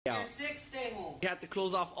You're sick, stay home. You have to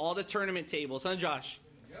close off all the tournament tables, huh, Josh?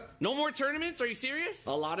 No more tournaments? Are you serious?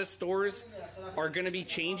 A lot of stores are going to be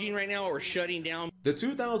changing right now or shutting down. The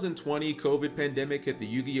 2020 COVID pandemic hit the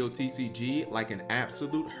Yu-Gi-Oh! TCG like an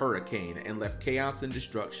absolute hurricane and left chaos and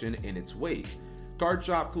destruction in its wake. Card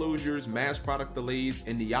shop closures, mass product delays,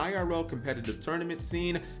 and the IRL competitive tournament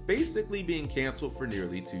scene basically being canceled for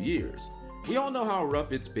nearly 2 years. We all know how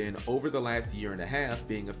rough it's been over the last year and a half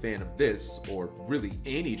being a fan of this, or really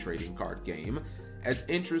any trading card game. As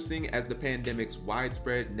interesting as the pandemic's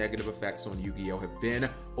widespread negative effects on Yu-Gi-Oh! Have been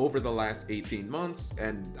over the last 18 months,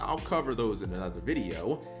 and I'll cover those in another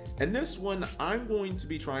video, in this one I'm going to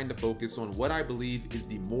be trying to focus on what I believe is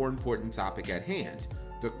the more important topic at hand,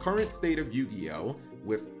 the current state of Yu-Gi-Oh!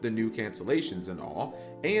 With the new cancellations and all,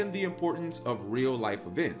 and the importance of real-life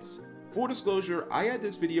events. Full disclosure, I had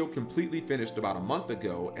this video completely finished about a month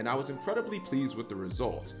ago and I was incredibly pleased with the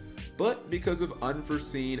result. But because of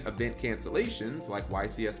unforeseen event cancellations like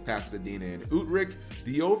YCS Pasadena and Utrecht,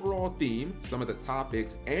 the overall theme, some of the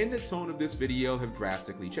topics, and the tone of this video have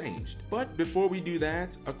drastically changed. But before we do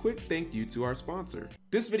that, a quick thank you to our sponsor.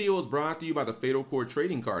 This video is brought to you by the Fatal Core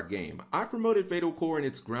trading card game. I promoted Fatal Core and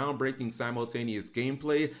its groundbreaking simultaneous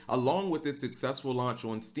gameplay along with its successful launch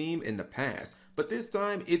on Steam in the past, but this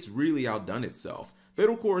time it's really outdone itself.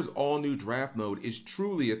 Fatal Core's all-new draft mode is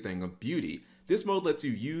truly a thing of beauty. This mode lets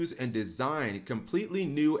you use and design completely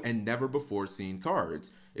new and never before seen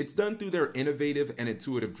cards. It's done through their innovative and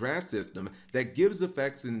intuitive draft system that gives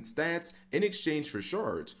effects and stats in exchange for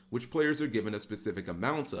shards, which players are given a specific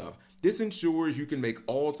amount of. This ensures you can make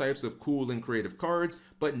all types of cool and creative cards,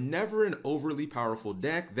 but never an overly powerful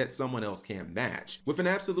deck that someone else can't match. With an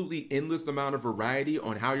absolutely endless amount of variety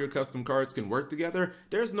on how your custom cards can work together,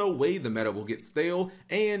 there's no way the meta will get stale,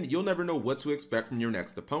 and you'll never know what to expect from your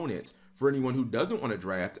next opponent. For anyone who doesn't want to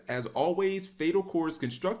draft, as always, Fatal Core's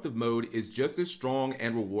constructive mode is just as strong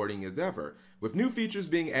and rewarding as ever. With new features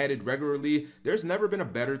being added regularly, there's never been a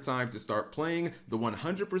better time to start playing the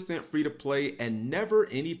 100% free-to-play and never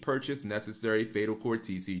any purchase necessary Fatal Core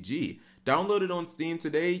TCG. Download it on Steam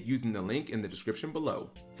today using the link in the description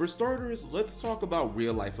below. For starters, let's talk about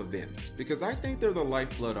real-life events, because I think they're the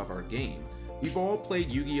lifeblood of our game. We've all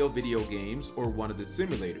played Yu-Gi-Oh! Video games or one of the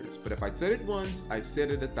simulators, but if I said it once, I've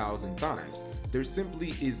said it 1,000 times. There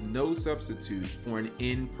simply is no substitute for an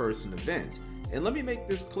in-person event. And let me make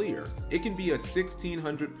this clear, it can be a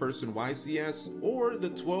 1,600 person YCS or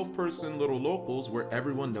the 12 person little locals where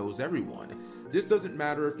everyone knows everyone. This doesn't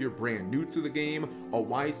matter if you're brand new to the game, a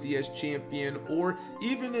YCS champion, or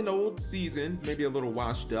even an old seasoned, maybe a little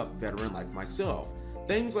washed up veteran like myself.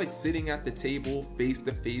 Things like sitting at the table face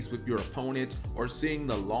to face with your opponent or seeing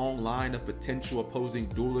the long line of potential opposing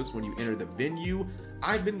duelists when you enter the venue.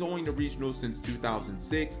 I've been going to regionals since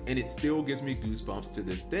 2006 and it still gives me goosebumps to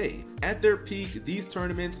this day. At their peak, these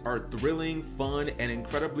tournaments are thrilling, fun, and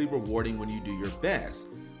incredibly rewarding when you do your best.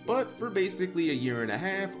 But for basically a year and a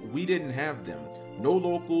half, we didn't have them. No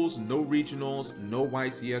locals, no regionals, no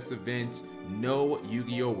YCS events, no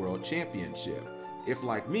Yu-Gi-Oh! World Championship. If,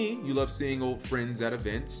 like me, you love seeing old friends at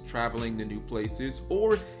events, traveling to new places,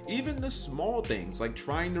 or even the small things like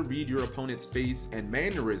trying to read your opponent's face and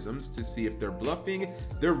mannerisms to see if they're bluffing,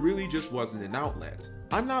 there really just wasn't an outlet.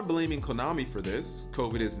 I'm not blaming Konami for this,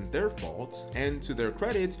 COVID isn't their fault, and to their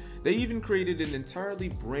credit, they even created an entirely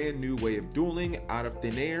brand new way of dueling out of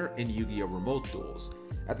thin air in Yu-Gi-Oh! Remote duels.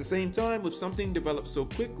 At the same time, with something developed so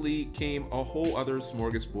quickly came a whole other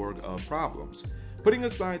smorgasbord of problems. Putting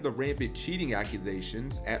aside the rampant cheating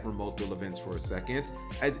accusations at remote duel events for a second,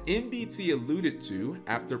 as NBT alluded to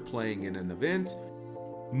after playing in an event,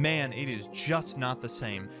 man, it is just not the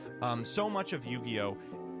same. So much of Yu-Gi-Oh!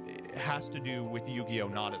 Has to do with Yu-Gi-Oh!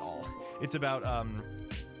 Not at all. It's about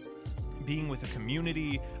being with a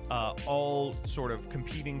community, all sort of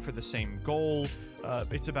competing for the same goal.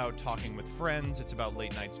 It's about talking with friends. It's about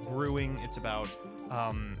late nights brewing. It's about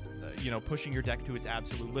pushing your deck to its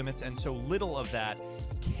absolute limits, and so little of that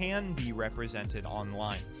can be represented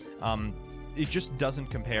online. It just doesn't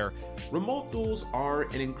compare. Remote duels are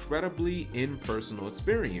an incredibly impersonal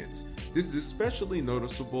experience. This is especially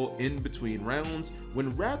noticeable in between rounds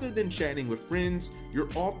when rather than chatting with friends, you're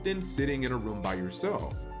often sitting in a room by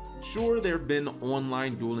yourself. Sure, there have been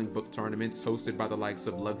online dueling book tournaments hosted by the likes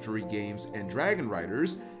of Luxury Games and Dragon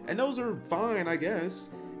Riders, and those are fine, I guess.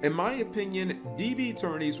 In my opinion, DB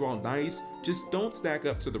tourneys, while nice, just don't stack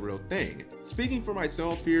up to the real thing. Speaking for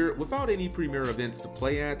myself here, without any premier events to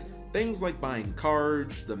play at, things like buying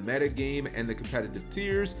cards, the metagame, and the competitive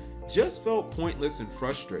tiers just felt pointless and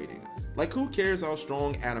frustrating. Like, who cares how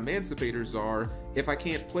strong Adamanticators are if I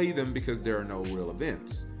can't play them because there are no real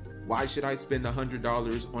events? Why should I spend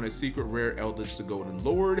 $100 on a secret rare Eldritch to Golden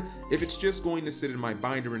Lord if it's just going to sit in my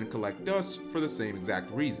binder and collect dust for the same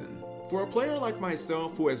exact reason? For a player like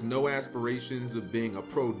myself who has no aspirations of being a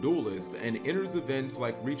pro duelist and enters events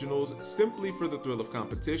like regionals simply for the thrill of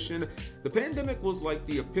competition, the pandemic was like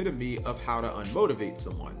the epitome of how to unmotivate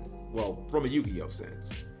someone. Well, from a Yu-Gi-Oh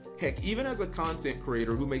sense. Heck, even as a content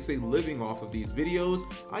creator who makes a living off of these videos,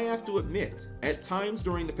 I have to admit, at times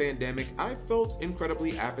during the pandemic, I felt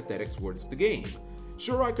incredibly apathetic towards the game.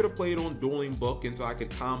 Sure, I could have played on Dueling Book until I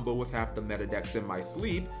could combo with half the meta decks in my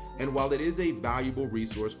sleep, and while it is a valuable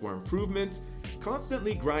resource for improvement,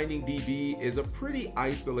 constantly grinding DB is a pretty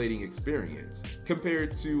isolating experience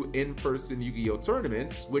compared to in-person Yu-Gi-Oh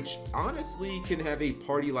tournaments, which honestly can have a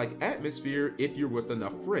party-like atmosphere if you're with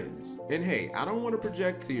enough friends. And hey, I don't want to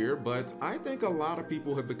project here, but I think a lot of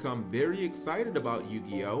people have become very excited about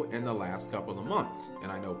Yu-Gi-Oh in the last couple of months,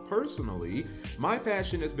 and I know personally, my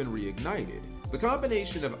passion has been reignited. The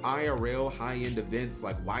combination of IRL high-end events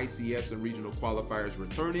like YCS and regional qualifiers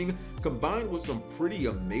returning, combined with some pretty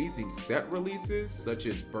amazing set releases such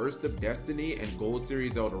as Burst of Destiny and Gold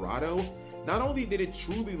Series Eldorado, not only did it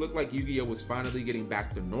truly look like Yu-Gi-Oh was finally getting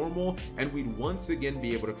back to normal and we'd once again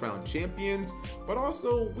be able to crown champions, but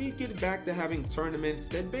also we'd get back to having tournaments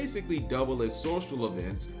that basically double as social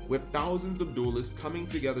events with thousands of duelists coming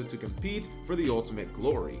together to compete for the ultimate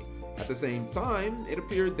glory. At the same time, it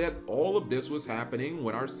appeared that all of this was happening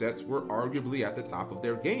when our sets were arguably at the top of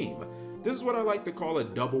their game. This is what I like to call a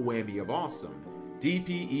double whammy of awesome.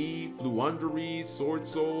 DPE, Fluundery, Sword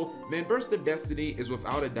Soul, man, Burst of Destiny is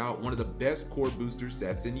without a doubt one of the best core booster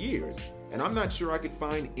sets in years, and I'm not sure I could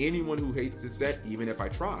find anyone who hates this set even if I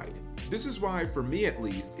tried. This is why, for me at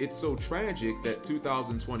least, it's so tragic that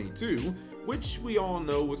 2022, which we all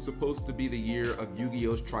know was supposed to be the year of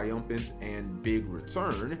Yu-Gi-Oh's triumphant and big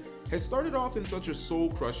return, has started off in such a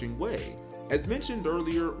soul-crushing way. As mentioned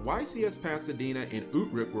earlier, YCS Pasadena and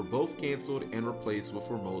Utrecht were both cancelled and replaced with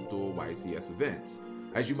remote dual YCS events.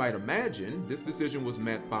 As you might imagine, this decision was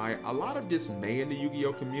met by a lot of dismay in the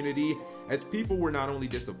Yu-Gi-Oh community, as people were not only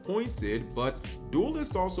disappointed, but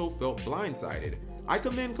duelists also felt blindsided. I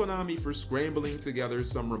commend Konami for scrambling together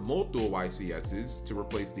some remote dual YCSs to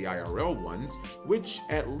replace the IRL ones, which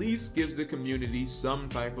at least gives the community some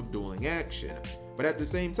type of dueling action. But at the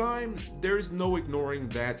same time, there's no ignoring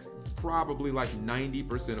that probably like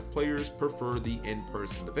 90% of players prefer the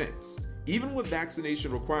in-person events. Even with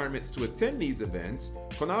vaccination requirements to attend these events,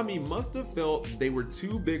 Konami must have felt they were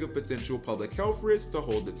too big of potential public health risks to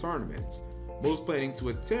hold the tournaments. Most planning to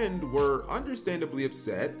attend were understandably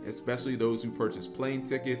upset, especially those who purchased plane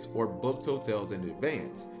tickets or booked hotels in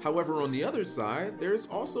advance. However, on the other side, there's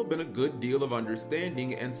also been a good deal of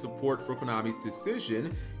understanding and support for Konami's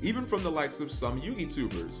decision, even from the likes of some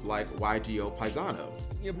Yugi-tubers like Yugioh Paisano.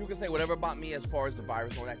 You know, people can say whatever about me as far as the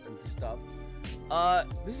virus and all that goofy stuff.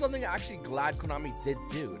 This is something I'm actually glad Konami did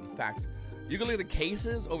do. In fact, you can look at the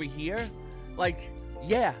cases over here, like,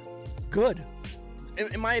 yeah, good.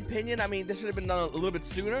 In my opinion, I mean, this should have been done a little bit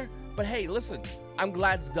sooner, but hey, listen, I'm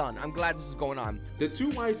glad it's done. I'm glad this is going on. The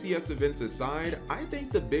two YCS events aside, I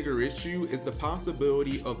think the bigger issue is the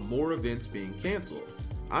possibility of more events being canceled.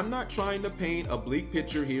 I'm not trying to paint a bleak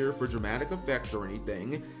picture here for dramatic effect or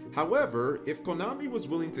anything. However, if Konami was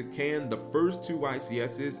willing to can the first two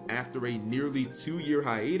YCSs after a nearly 2-year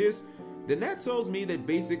hiatus, then that tells me that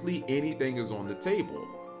basically anything is on the table.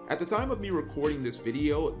 At the time of me recording this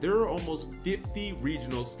video, there are almost 50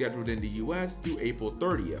 regionals scheduled in the US through April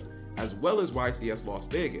 30th, as well as YCS Las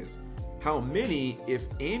Vegas. How many, if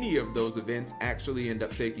any of those events actually end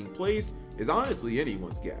up taking place, is honestly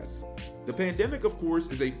anyone's guess. The pandemic, of course,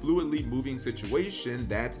 is a fluidly moving situation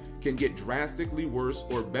that can get drastically worse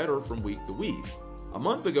or better from week to week. A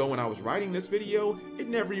month ago when I was writing this video, it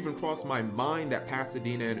never even crossed my mind that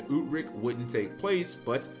Pasadena and Utrecht wouldn't take place,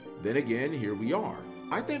 but then again, here we are.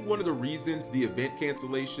 I think one of the reasons the event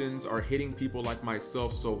cancellations are hitting people like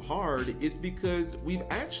myself so hard is because we've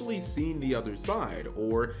actually seen the other side,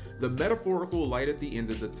 or the metaphorical light at the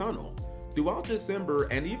end of the tunnel. Throughout December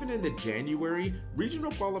and even into January,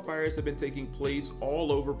 regional qualifiers have been taking place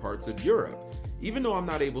all over parts of Europe. Even though I'm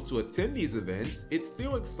not able to attend these events, it's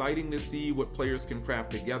still exciting to see what players can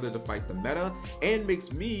craft together to fight the meta, and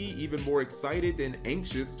makes me even more excited and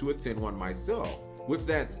anxious to attend one myself. With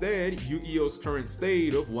that said, Yu-Gi-Oh's current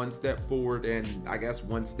state of one step forward and I guess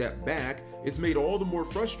one step back is made all the more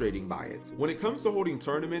frustrating by it. When it comes to holding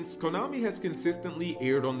tournaments, Konami has consistently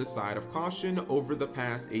erred on the side of caution over the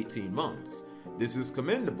past 18 months. This is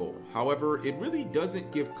commendable, however, it really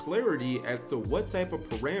doesn't give clarity as to what type of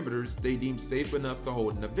parameters they deem safe enough to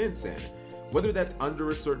hold an event in. whether that's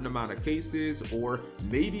under a certain amount of cases or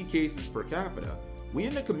maybe cases per capita. We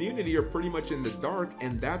in the community are pretty much in the dark,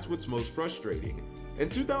 and that's what's most frustrating. In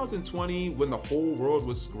 2020, when the whole world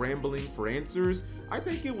was scrambling for answers, I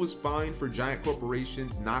think it was fine for giant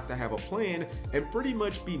corporations not to have a plan and pretty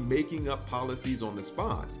much be making up policies on the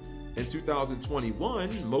spot. In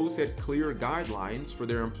 2021, most had clear guidelines for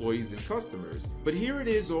their employees and customers, but here it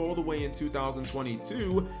is all the way in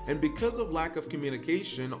 2022, and because of lack of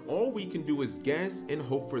communication, all we can do is guess and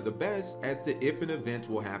hope for the best as to if an event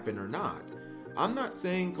will happen or not. I'm not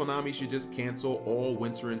saying Konami should just cancel all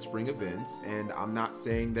winter and spring events, and I'm not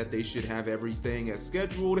saying that they should have everything as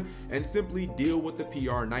scheduled and simply deal with the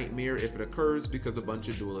PR nightmare if it occurs because a bunch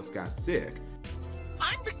of duelists got sick.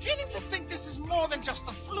 I'm beginning to think this is more than just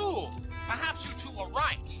the flu. Perhaps you two are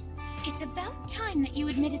right. It's about time that you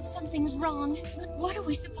admitted something's wrong, but what are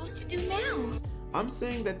we supposed to do now? I'm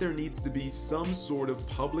saying that there needs to be some sort of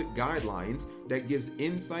public guidelines that gives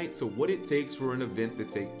insight to what it takes for an event to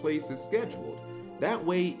take place as scheduled. That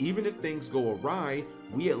way, even if things go awry,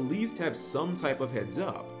 we at least have some type of heads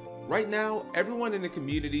up. Right now, everyone in the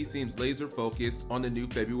community seems laser focused on the new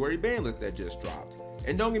February ban list that just dropped.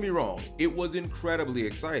 And don't get me wrong, it was incredibly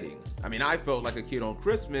exciting. I mean, I felt like a kid on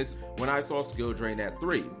Christmas when I saw skill drain at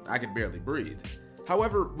 3. I could barely breathe.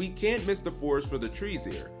 However, we can't miss the forest for the trees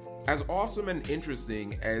here. As awesome and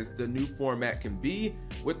interesting as the new format can be,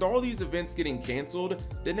 with all these events getting canceled,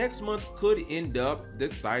 the next month could end up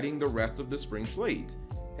deciding the rest of the spring slate.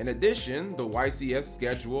 In addition, the YCS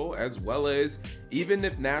schedule, as well as even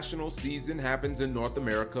if national season happens in North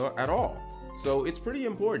America at all. So it's pretty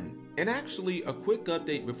important. And actually, a quick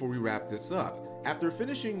update before we wrap this up. After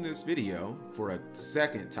finishing this video, for a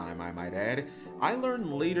second time I might add, I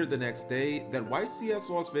learned later the next day that YCS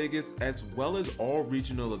Las Vegas, as well as all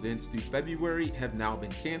regional events through February, have now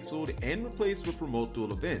been canceled and replaced with remote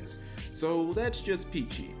duel events. So that's just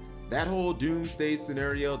peachy. That whole doomsday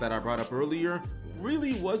scenario that I brought up earlier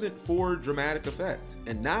really wasn't for dramatic effect,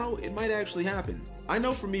 and now it might actually happen. I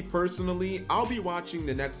know for me personally, I'll be watching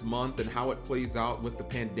the next month and how it plays out with the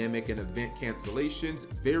pandemic and event cancellations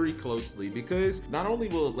very closely, because not only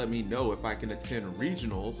will it let me know if I can attend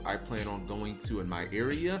regionals I plan on going to in my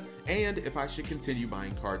area, and if I should continue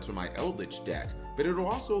buying cards for my Eldritch deck, but it'll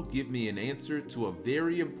also give me an answer to a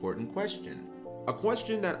very important question. A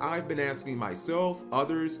question that I've been asking myself,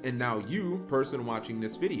 others, and now you, person watching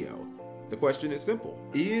this video. The question is simple.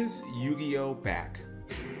 Is Yu-Gi-Oh back?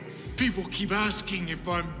 People keep asking if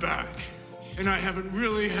I'm back, and I haven't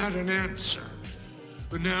really had an answer.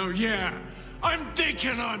 But now, yeah, I'm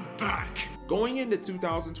thinking I'm back. Going into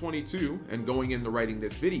 2022 and going into writing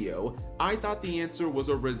this video, I thought the answer was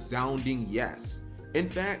a resounding yes. In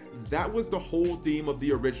fact, that was the whole theme of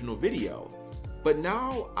the original video. But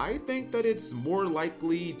now I think that it's more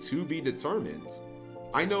likely to be determined.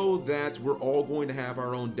 I know that we're all going to have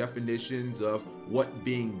our own definitions of what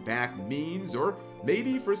being back means, or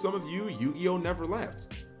maybe for some of you, Yu-Gi-Oh never left.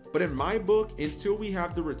 But in my book, until we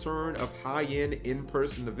have the return of high-end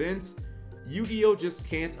in-person events, Yu-Gi-Oh just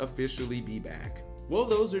can't officially be back. Well,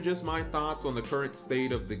 those are just my thoughts on the current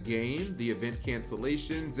state of the game, the event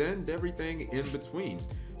cancellations, and everything in between.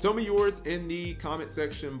 Tell me yours in the comment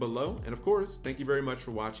section below, and of course, thank you very much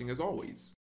for watching as always.